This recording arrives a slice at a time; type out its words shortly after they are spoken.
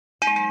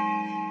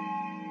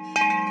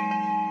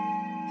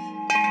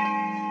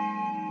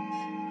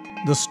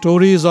The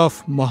stories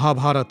of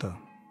Mahabharata.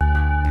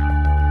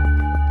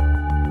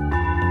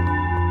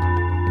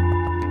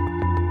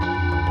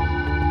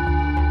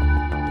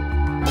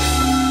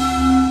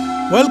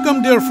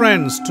 Welcome, dear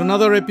friends, to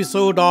another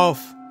episode of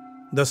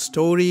The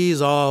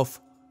Stories of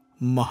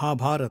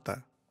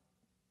Mahabharata.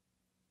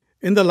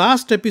 In the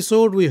last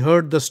episode, we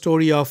heard the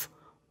story of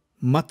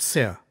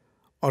Matsya,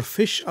 or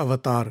fish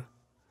avatar,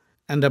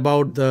 and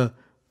about the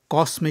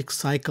cosmic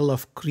cycle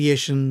of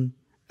creation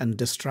and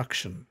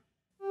destruction.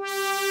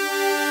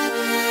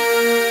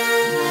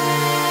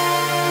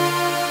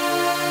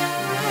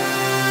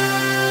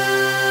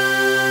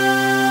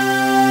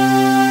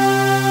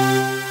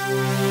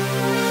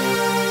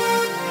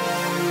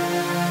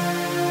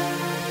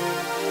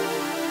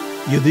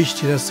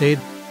 Yudishtira said,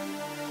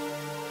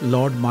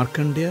 "Lord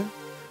Markandeya,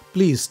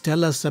 please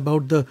tell us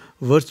about the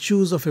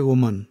virtues of a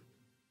woman."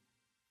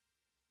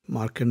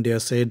 Markandeya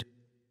said,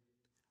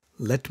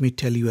 "Let me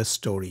tell you a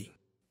story.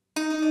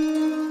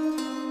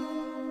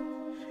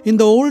 In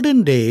the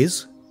olden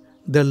days,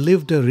 there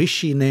lived a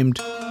rishi named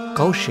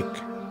Kaushik.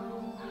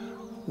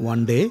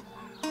 One day,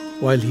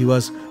 while he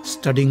was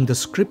studying the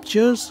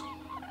scriptures,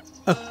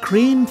 a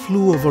crane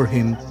flew over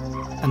him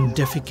and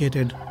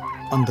defecated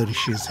on the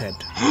rishi's head.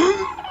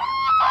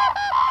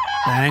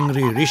 The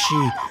angry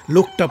Rishi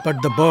looked up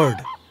at the bird,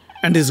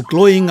 and his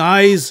glowing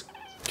eyes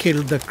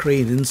killed the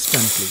crane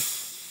instantly.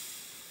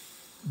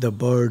 The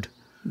bird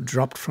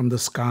dropped from the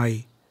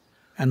sky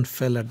and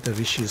fell at the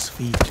Rishi's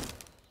feet.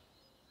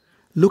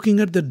 Looking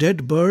at the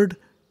dead bird,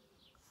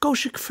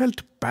 Kaushik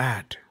felt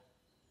bad.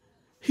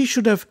 He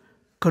should have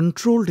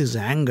controlled his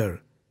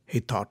anger, he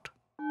thought.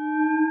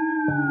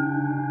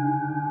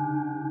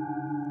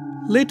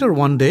 Later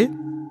one day,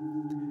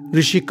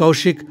 Rishi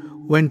Kaushik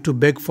went to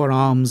beg for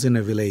alms in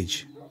a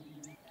village.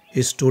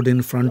 He stood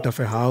in front of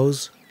a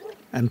house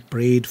and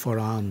prayed for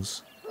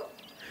alms.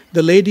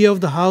 The lady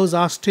of the house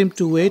asked him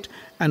to wait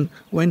and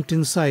went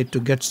inside to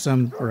get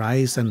some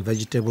rice and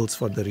vegetables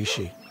for the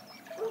rishi.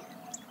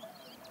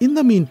 In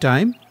the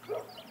meantime,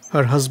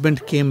 her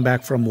husband came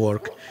back from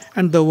work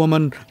and the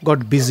woman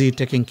got busy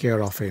taking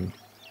care of him.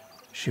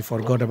 She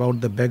forgot about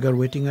the beggar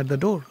waiting at the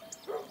door.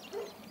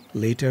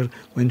 Later,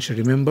 when she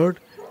remembered,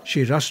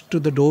 she rushed to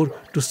the door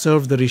to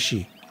serve the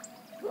rishi.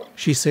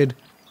 She said,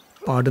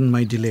 "Pardon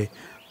my delay.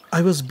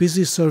 I was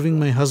busy serving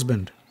my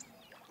husband."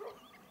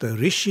 The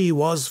rishi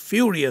was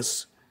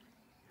furious.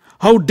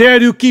 "How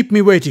dare you keep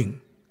me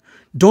waiting?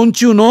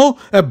 Don't you know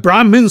a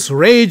Brahmin's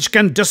rage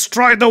can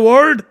destroy the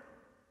world?"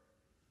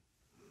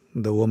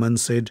 The woman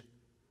said,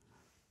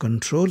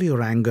 "Control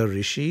your anger,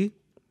 Rishi.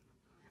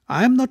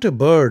 I am not a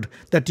bird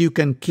that you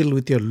can kill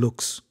with your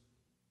looks.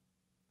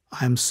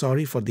 I am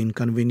sorry for the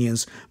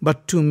inconvenience,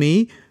 but to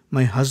me,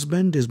 my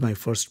husband is my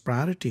first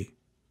priority.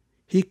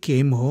 He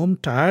came home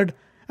tired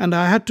and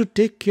I had to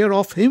take care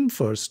of him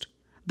first.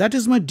 That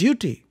is my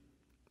duty."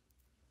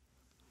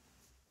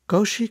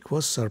 Kaushik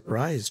was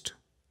surprised.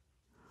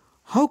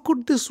 How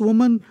could this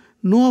woman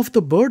know of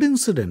the bird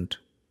incident?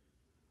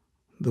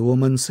 The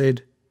woman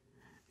said,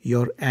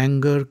 "Your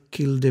anger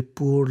killed a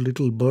poor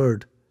little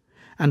bird,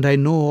 and I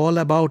know all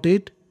about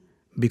it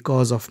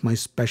because of my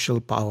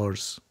special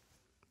powers.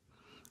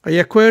 I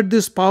acquired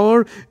this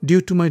power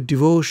due to my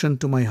devotion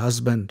to my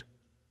husband.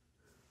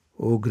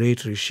 O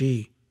great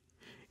Rishi,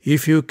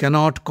 if you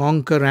cannot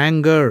conquer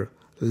anger,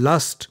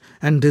 lust,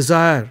 and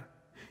desire,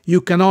 you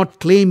cannot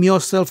claim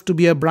yourself to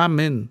be a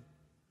Brahmin.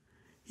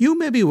 You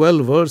may be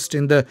well versed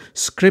in the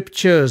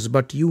scriptures,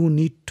 but you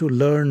need to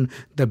learn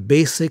the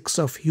basics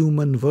of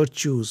human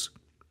virtues.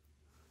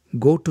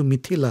 Go to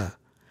Mithila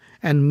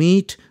and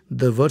meet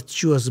the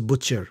virtuous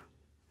butcher.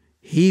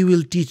 He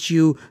will teach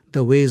you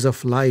the ways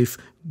of life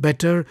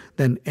better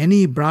than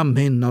any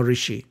Brahmin or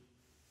Rishi."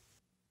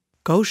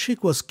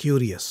 Kaushik was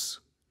curious.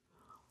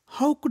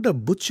 How could a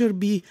butcher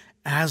be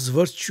as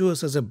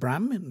virtuous as a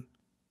Brahmin?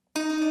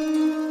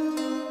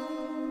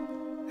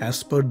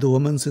 As per the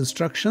woman's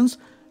instructions,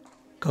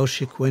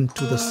 Kaushik went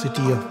to the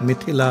city of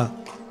Mithila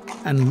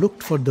and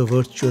looked for the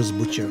virtuous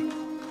butcher.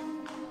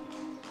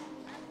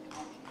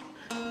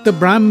 The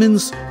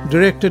Brahmins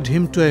directed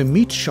him to a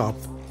meat shop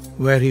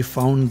where he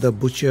found the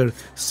butcher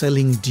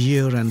selling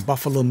deer and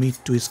buffalo meat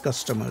to his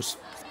customers.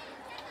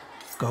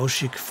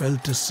 Kaushik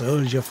felt a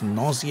surge of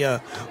nausea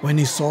when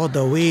he saw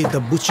the way the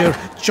butcher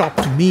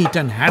chopped meat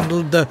and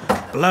handled the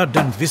blood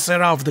and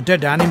viscera of the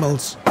dead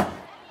animals.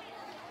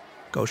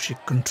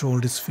 Kaushik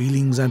controlled his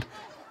feelings and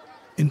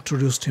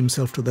introduced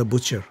himself to the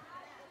butcher.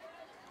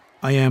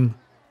 "I am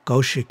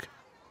Kaushik.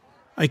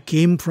 I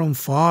came from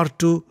far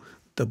to..."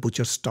 The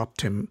butcher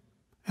stopped him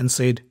and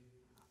said,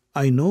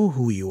 "I know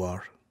who you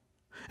are,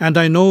 and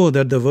I know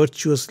that the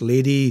virtuous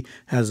lady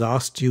has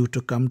asked you to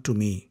come to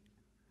me.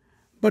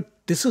 But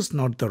this is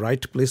not the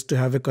right place to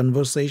have a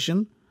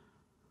conversation.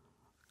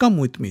 Come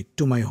with me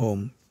to my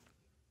home."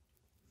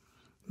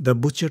 The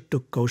butcher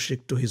took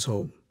Kaushik to his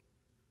home.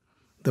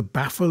 The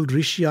baffled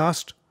Rishi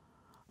asked,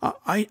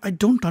 I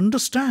don't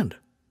understand.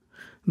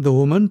 The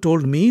woman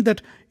told me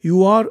that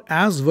you are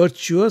as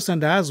virtuous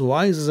and as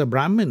wise as a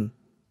Brahmin.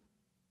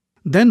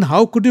 Then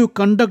how could you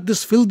conduct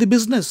this filthy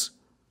business?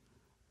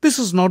 This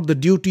is not the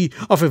duty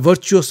of a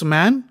virtuous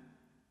man.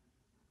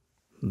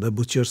 The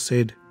butcher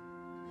said,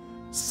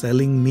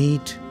 selling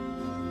meat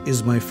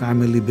is my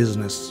family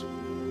business,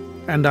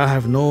 and I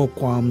have no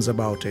qualms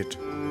about it.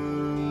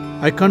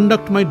 I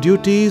conduct my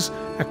duties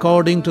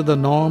according to the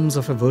norms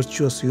of a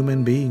virtuous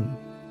human being.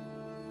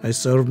 I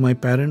serve my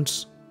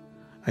parents.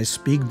 I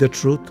speak the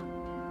truth.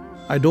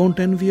 I don't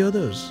envy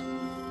others.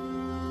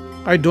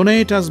 I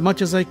donate as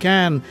much as I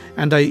can,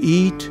 and I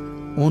eat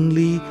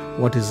only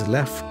what is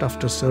left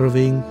after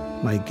serving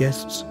my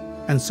guests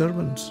and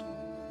servants.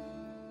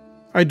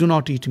 I do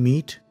not eat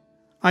meat.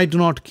 I do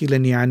not kill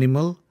any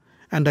animal,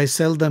 and I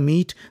sell the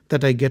meat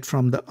that I get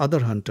from the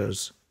other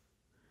hunters.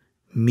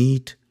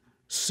 Meat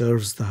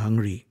serves the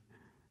hungry.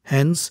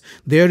 Hence,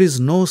 there is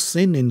no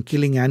sin in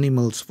killing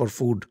animals for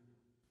food.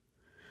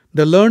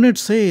 The learned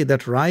say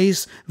that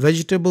rice,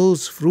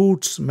 vegetables,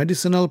 fruits,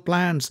 medicinal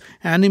plants,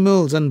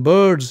 animals, and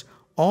birds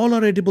all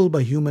are edible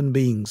by human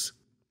beings.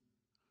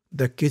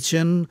 The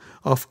kitchen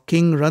of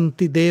King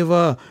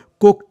Rantideva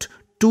cooked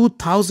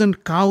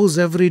 2,000 cows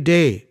every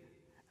day,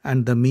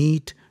 and the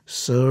meat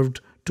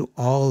served to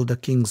all the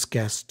king's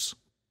guests.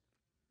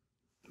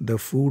 The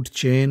food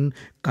chain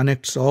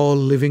connects all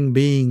living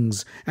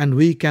beings, and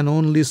we can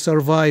only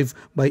survive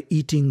by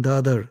eating the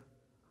other.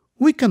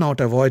 We cannot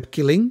avoid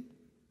killing.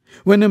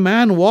 When a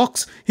man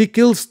walks, he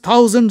kills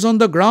thousands on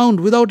the ground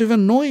without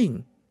even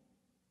knowing.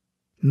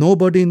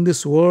 Nobody in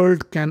this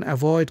world can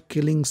avoid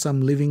killing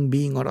some living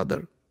being or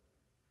other.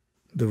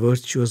 The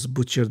virtuous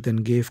butcher then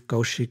gave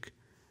Kaushik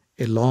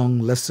a long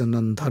lesson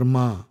on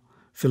dharma,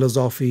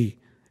 philosophy,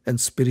 and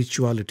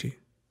spirituality.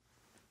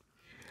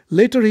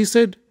 Later he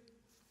said,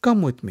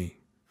 "Come with me.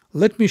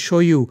 Let me show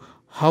you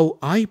how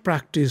I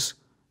practice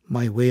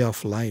my way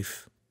of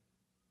life."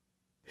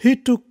 He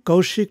took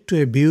Kaushik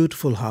to a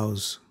beautiful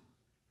house.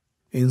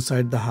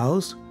 Inside the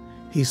house,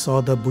 he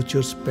saw the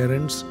butcher's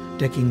parents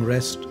taking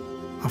rest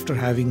after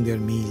having their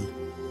meal.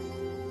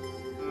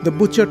 The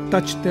butcher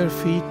touched their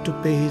feet to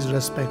pay his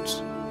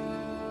respects.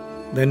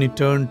 Then he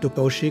turned to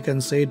Kaushik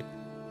and said,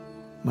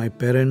 "My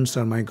parents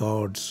are my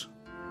gods.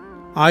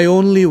 I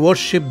only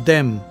worship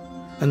them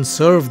and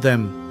serve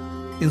them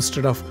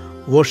instead of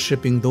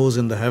worshipping those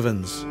in the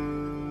heavens.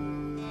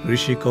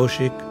 Rishi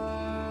Kaushik,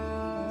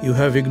 you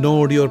have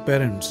ignored your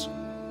parents.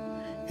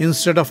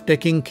 Instead of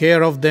taking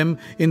care of them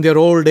in their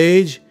old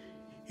age,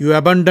 you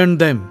abandoned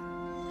them.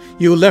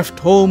 You left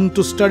home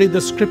to study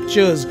the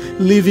scriptures,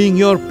 leaving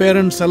your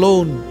parents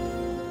alone.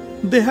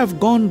 They have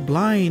gone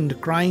blind,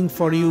 crying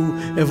for you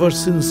ever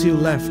since you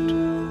left.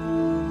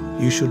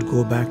 You should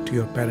go back to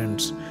your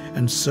parents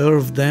and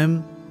serve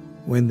them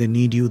when they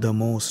need you the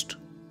most.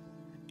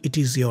 It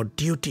is your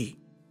duty."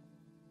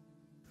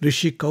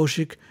 Rishi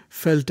Kaushik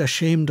felt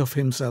ashamed of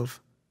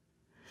himself.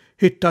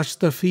 He touched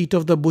the feet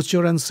of the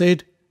butcher and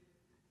said,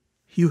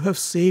 "You have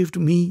saved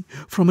me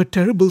from a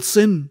terrible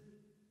sin.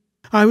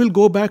 I will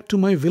go back to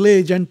my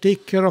village and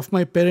take care of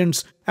my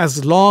parents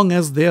as long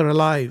as they are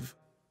alive."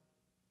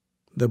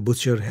 The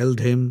butcher held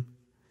him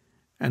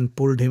and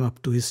pulled him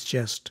up to his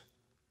chest.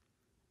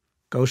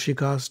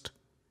 Kaushik asked,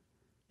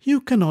 "You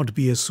cannot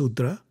be a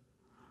Sudra.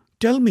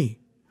 Tell me,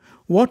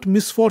 what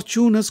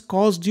misfortune has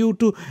caused you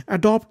to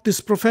adopt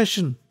this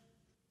profession?"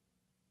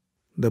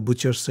 The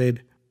butcher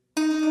said,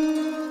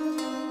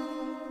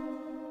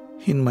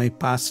 "In my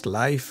past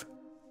life,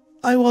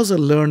 I was a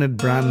learned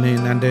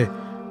Brahmin and a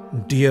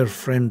dear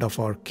friend of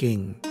our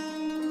king.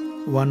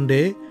 One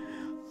day,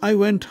 I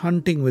went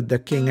hunting with the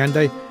king and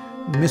I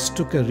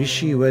mistook a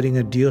rishi wearing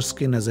a deer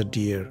skin as a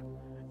deer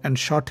and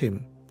shot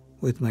him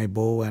with my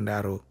bow and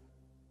arrow.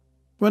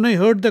 When I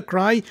heard the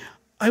cry,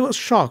 I was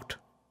shocked,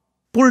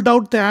 pulled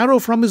out the arrow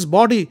from his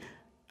body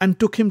and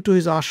took him to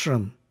his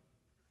ashram.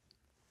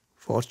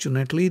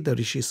 Fortunately, the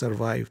rishi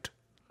survived.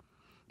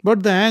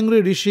 But the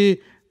angry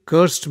rishi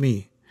cursed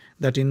me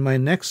that in my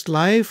next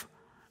life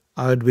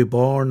I would be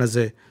born as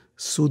a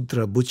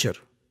Sudra butcher.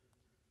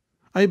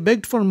 I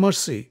begged for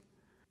mercy.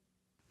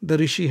 The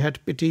rishi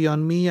had pity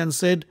on me and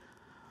said,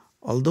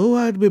 although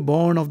I would be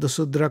born of the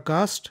Sudra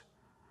caste,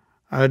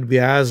 I would be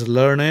as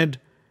learned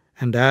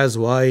and as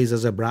wise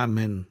as a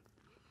Brahmin.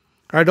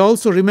 I'd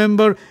also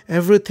remember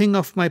everything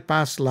of my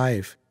past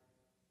life.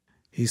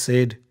 He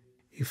said,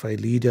 if I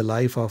lead a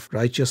life of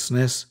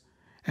righteousness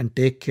and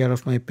take care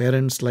of my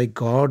parents like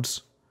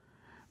gods,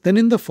 then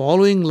in the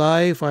following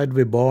life I'd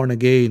be born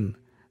again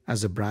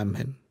as a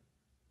Brahmin."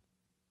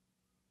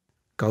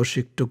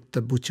 Kaushik took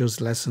the butcher's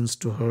lessons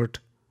to heart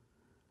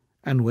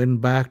and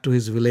went back to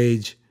his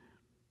village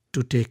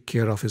to take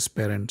care of his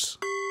parents.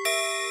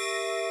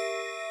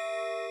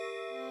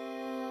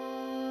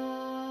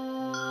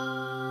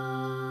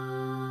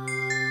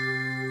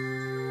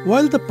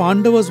 While the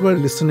Pandavas were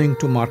listening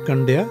to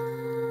Markandeya,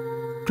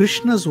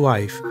 Krishna's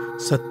wife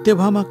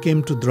Satyabhama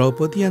came to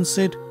Draupadi and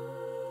said,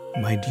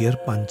 "My dear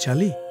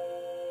Panchali,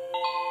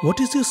 what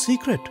is your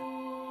secret?"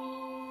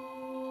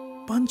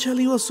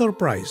 Panchali was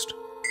surprised.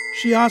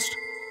 She asked,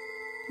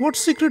 "What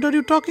secret are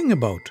you talking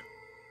about?"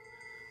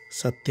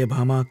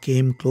 Satyabhama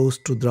came close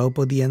to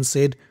Draupadi and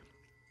said,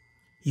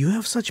 You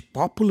have such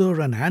popular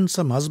and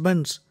handsome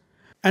husbands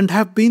and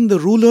have been the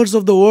rulers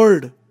of the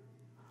world.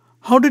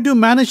 How did you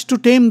manage to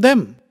tame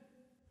them?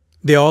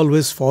 They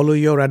always follow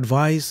your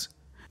advice.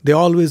 They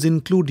always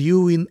include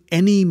you in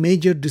any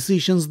major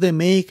decisions they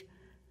make,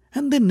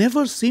 and they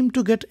never seem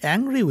to get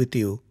angry with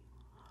you.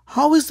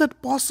 How is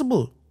that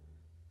possible?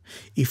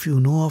 If you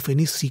know of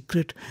any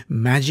secret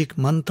magic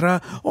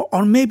mantra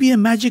or maybe a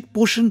magic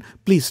potion,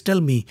 please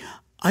tell me.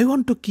 I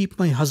want to keep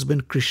my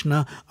husband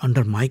Krishna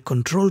under my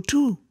control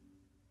too.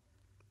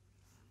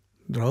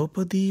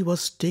 Draupadi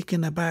was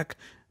taken aback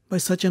by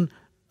such an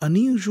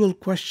unusual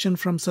question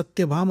from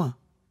Satyabhama.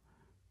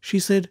 She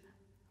said,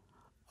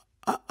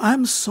 I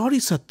am sorry,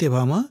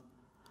 Satyabhama.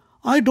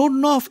 I don't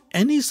know of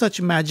any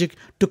such magic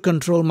to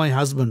control my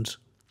husband.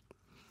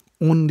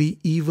 Only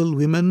evil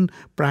women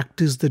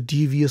practice the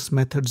devious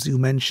methods you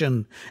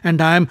mention, and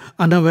I am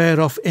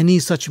unaware of any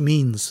such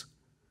means.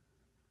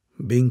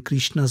 Being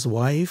Krishna's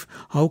wife,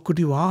 how could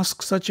you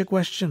ask such a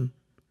question?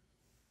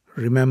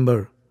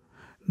 Remember,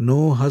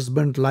 no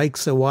husband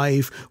likes a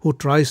wife who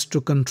tries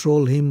to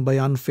control him by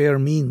unfair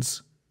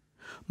means.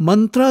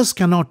 Mantras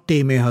cannot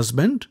tame a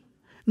husband,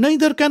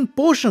 neither can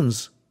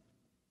potions.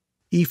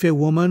 If a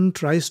woman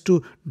tries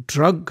to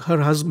drug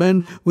her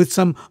husband with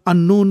some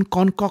unknown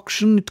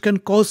concoction, it can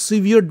cause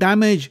severe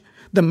damage.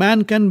 The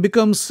man can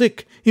become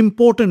sick,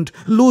 impotent,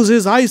 lose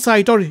his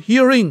eyesight or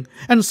hearing,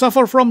 and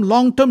suffer from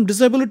long-term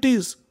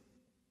disabilities.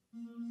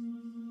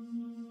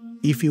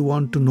 If you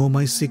want to know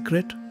my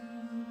secret,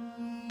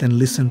 then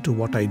listen to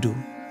what I do.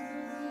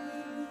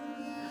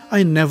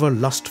 I never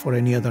lust for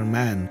any other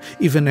man,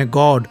 even a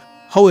god,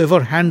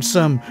 however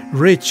handsome,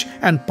 rich,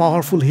 and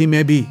powerful he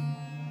may be.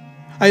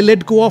 I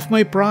let go of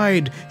my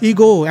pride,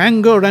 ego,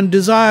 anger, and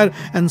desire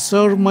and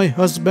serve my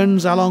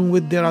husbands along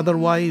with their other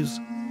wives.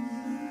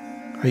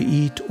 I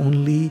eat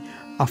only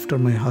after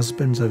my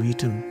husbands have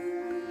eaten.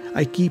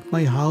 I keep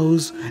my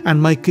house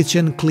and my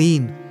kitchen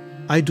clean.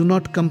 I do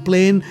not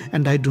complain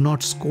and I do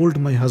not scold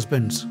my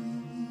husbands.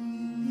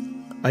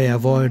 I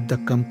avoid the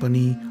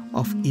company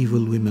of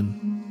evil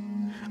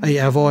women. I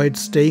avoid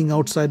staying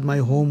outside my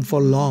home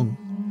for long.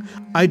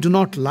 I do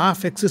not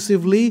laugh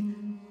excessively,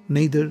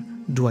 neither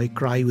do I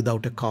cry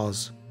without a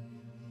cause.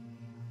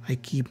 I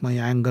keep my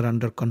anger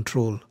under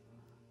control.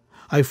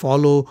 I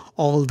follow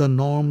all the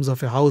norms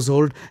of a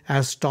household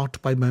as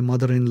taught by my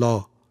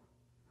mother-in-law.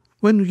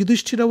 When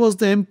Yudishtira was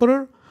the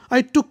emperor,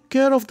 I took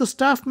care of the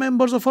staff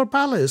members of her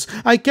palace.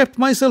 I kept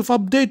myself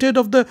updated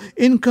of the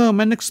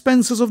income and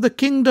expenses of the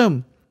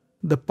kingdom.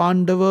 The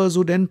Pandavas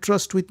would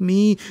entrust with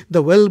me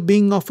the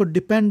well-being of her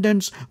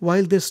dependents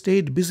while they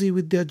stayed busy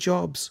with their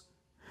jobs.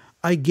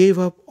 I gave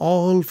up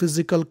all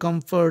physical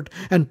comfort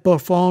and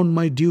performed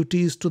my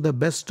duties to the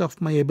best of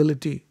my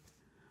ability.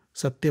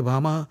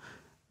 Satyabhama,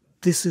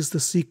 this is the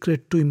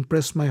secret to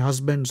impress my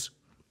husbands.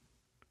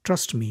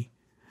 Trust me,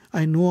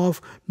 I know of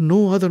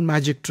no other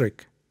magic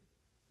trick.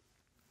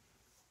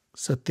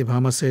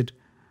 Satyabhama said,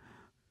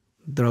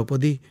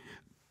 Draupadi,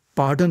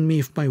 pardon me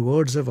if my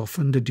words have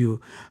offended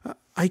you.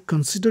 I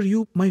consider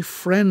you my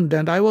friend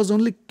and I was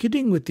only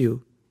kidding with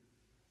you.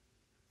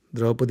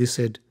 Draupadi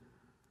said,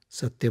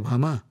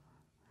 Satyabhama,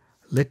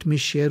 let me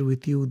share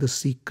with you the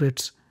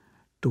secrets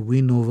to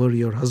win over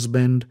your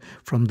husband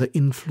from the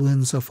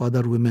influence of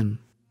other women.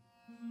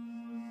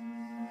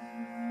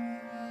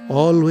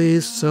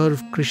 Always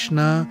serve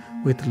Krishna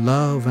with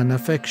love and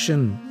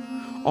affection.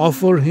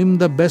 Offer him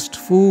the best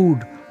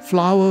food,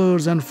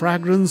 flowers and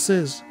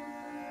fragrances.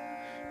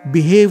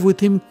 Behave with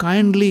him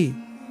kindly.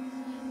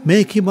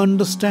 Make him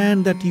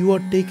understand that you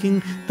are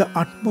taking the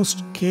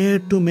utmost care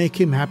to make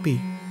him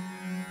happy.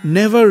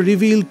 Never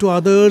reveal to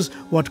others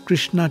what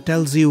Krishna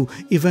tells you,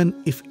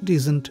 even if it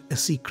isn't a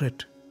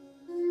secret.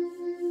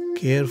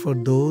 Care for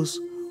those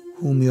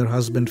whom your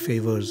husband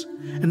favors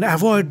and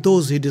avoid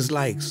those he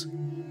dislikes.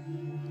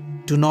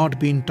 Do not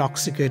be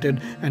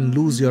intoxicated and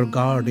lose your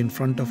guard in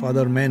front of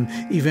other men,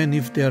 even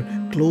if they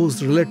are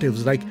close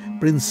relatives like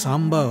Prince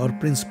Samba or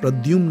Prince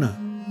Pradyumna.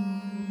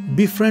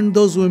 Befriend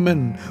those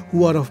women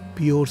who are of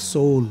pure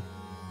soul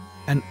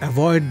and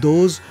avoid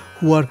those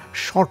who are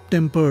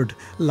short-tempered,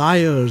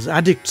 liars,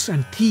 addicts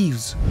and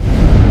thieves.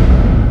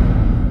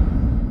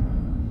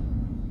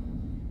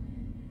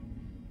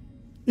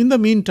 In the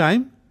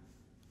meantime,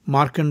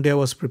 Markandeya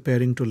was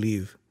preparing to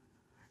leave.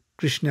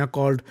 Krishna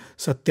called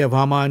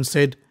Satyabhama and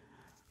said,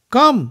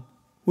 Come,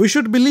 we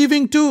should be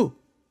leaving too.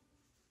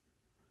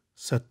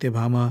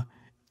 Satyabhama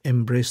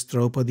embraced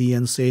Draupadi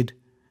and said,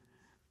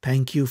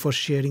 Thank you for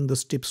sharing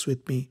those tips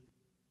with me.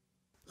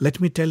 Let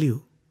me tell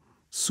you,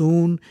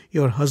 soon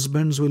your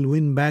husbands will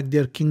win back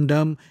their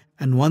kingdom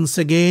and once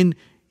again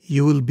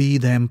you will be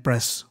the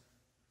empress.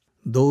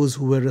 Those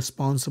who were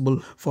responsible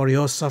for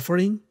your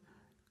suffering,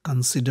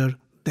 consider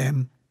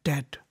them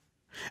dead.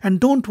 And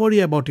don't worry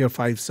about your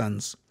 5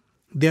 sons.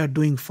 They are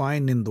doing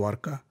fine in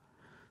Dwarka.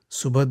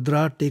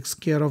 Subhadra takes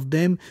care of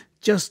them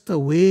just the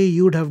way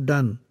you'd have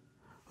done.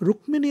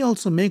 Rukmini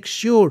also makes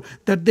sure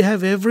that they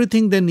have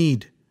everything they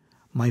need.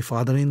 My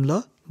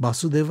father-in-law,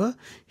 Vasudeva,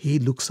 he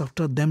looks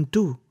after them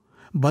too.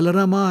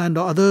 Balarama and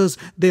others,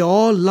 they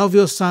all love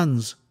your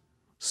sons.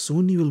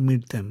 Soon you will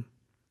meet them."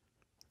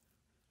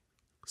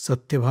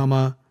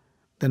 Satyabhama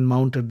then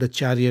mounted the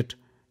chariot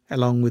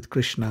along with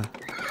Krishna.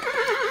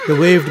 They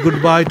waved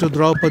goodbye to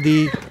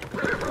Draupadi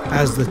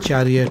as the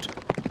chariot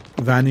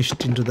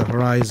vanished into the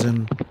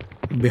horizon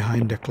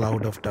behind a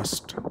cloud of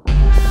dust.